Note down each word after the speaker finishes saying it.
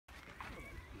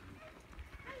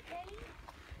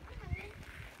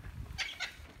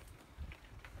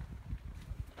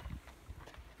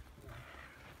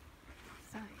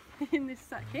in this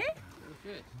sack here.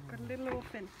 Got a little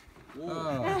orphan.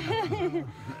 Oh.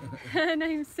 Her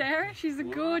name's Sarah. She's a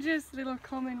gorgeous little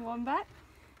common wombat.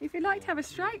 If you'd like to have a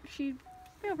stroke, feel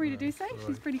free to do so.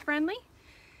 She's pretty friendly.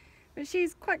 But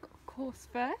she's quite coarse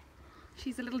fur.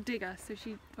 She's a little digger, so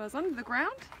she dwells under the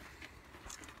ground.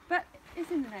 But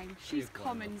it's in the name, she's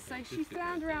common. So she's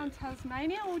found around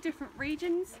Tasmania, all different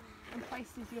regions and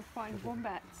places you'll find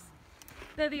wombats.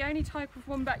 They're the only type of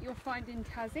wombat you'll find in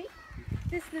Tassie.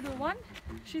 This little one,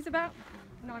 she's about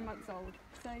 9 months old.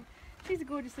 So she's a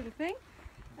gorgeous little thing.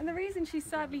 And the reason she's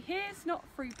sadly here is not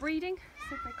through breeding,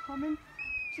 so they're common.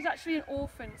 She's actually an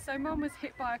orphan. So mum was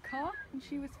hit by a car and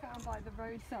she was found by the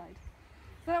roadside.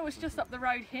 So that was just up the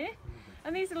road here.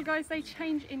 And these little guys, they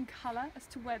change in colour as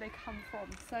to where they come from.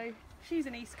 So she's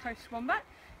an East Coast wombat.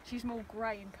 She's more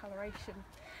grey in coloration.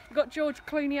 We've got George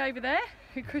Clooney over there,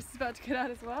 who Chris is about to get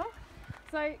out as well.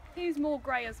 So he's more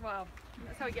grey as well.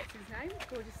 That's how he gets his name,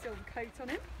 gorgeous silver coat on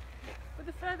him. But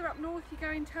the further up north you go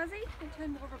in Tassie, they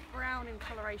turn more of a brown in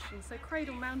coloration. So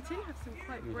Cradle Mountain have some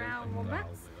quite brown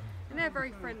wombats, and they're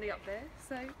very friendly up there.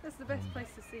 So that's the best place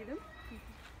to see them.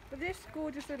 But this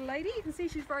gorgeous little lady, you can see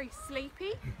she's very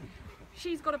sleepy.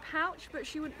 She's got a pouch, but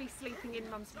she wouldn't be sleeping in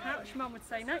mum's pouch. Mum would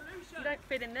say, no, you don't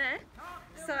fit in there.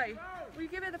 So we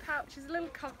give her the pouch as a little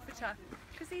comforter,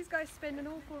 because these guys spend an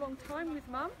awful long time with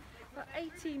mum, about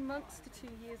 18 months to 2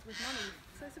 years with mummy.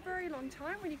 So it's a very long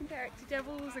time when you compare it to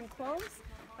devils and quolls,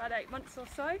 about 8 months or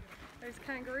so. Those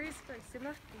kangaroos, very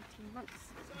similar, 18 months.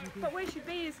 But where she'd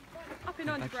be is up in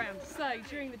underground. So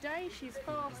during the day she's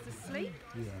fast asleep,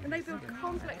 and they build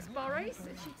complex burrows,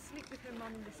 and she'd sleep with her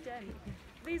mum in this den.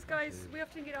 These guys, we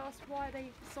often get asked why are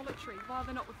they solitary, why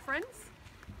they're not with friends.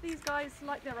 These guys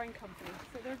like their own company,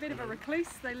 so they're a bit of a recluse.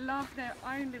 They love their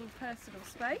own little personal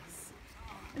space,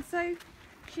 and so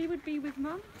she would be with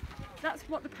mum. That's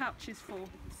what the pouch is for.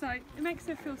 So it makes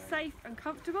her feel safe and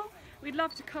comfortable. We'd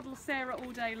love to cuddle Sarah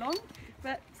all day long,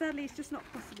 but sadly it's just not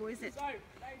possible, is it?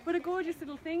 But a gorgeous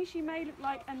little thing. She may look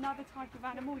like another type of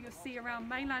animal you'll see around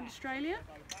mainland Australia,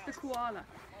 the koala.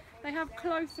 They have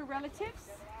closer relatives,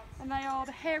 and they are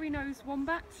the hairy-nosed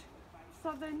wombat,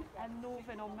 southern and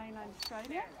northern on mainland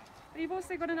Australia. But you've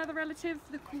also got another relative,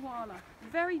 the koala,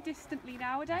 very distantly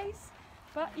nowadays,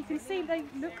 but you can see they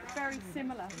look very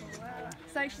similar.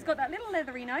 So she's got that little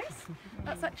leathery nose.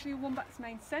 That's actually a wombat's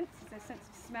main sense, is their sense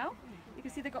of smell. You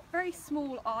can see they've got very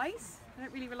small eyes. They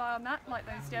don't really rely on that like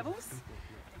those devils.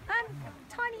 And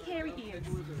tiny hairy ears.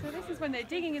 So this is when they're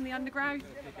digging in the underground,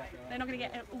 they're not going to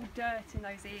get all dirt in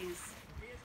those ears.